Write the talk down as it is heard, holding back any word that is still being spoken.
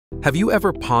Have you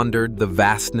ever pondered the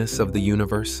vastness of the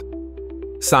universe?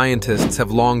 Scientists have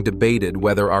long debated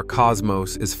whether our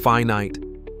cosmos is finite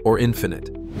or infinite.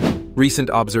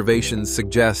 Recent observations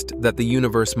suggest that the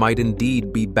universe might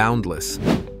indeed be boundless,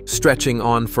 stretching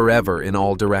on forever in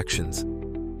all directions.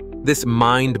 This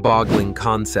mind-boggling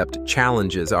concept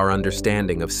challenges our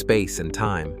understanding of space and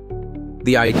time.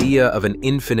 The idea of an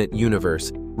infinite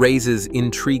universe raises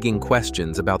intriguing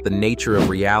questions about the nature of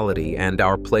reality and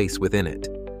our place within it.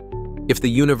 If the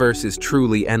universe is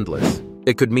truly endless,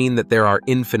 it could mean that there are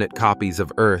infinite copies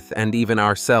of Earth and even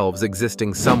ourselves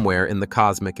existing somewhere in the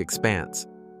cosmic expanse.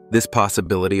 This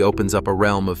possibility opens up a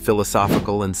realm of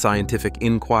philosophical and scientific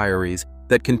inquiries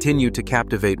that continue to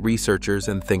captivate researchers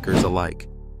and thinkers alike.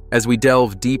 As we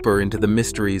delve deeper into the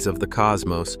mysteries of the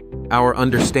cosmos, our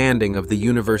understanding of the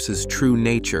universe's true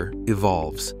nature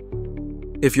evolves.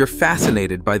 If you're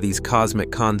fascinated by these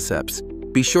cosmic concepts,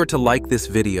 be sure to like this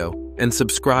video and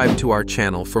subscribe to our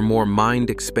channel for more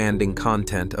mind-expanding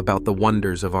content about the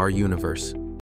wonders of our universe.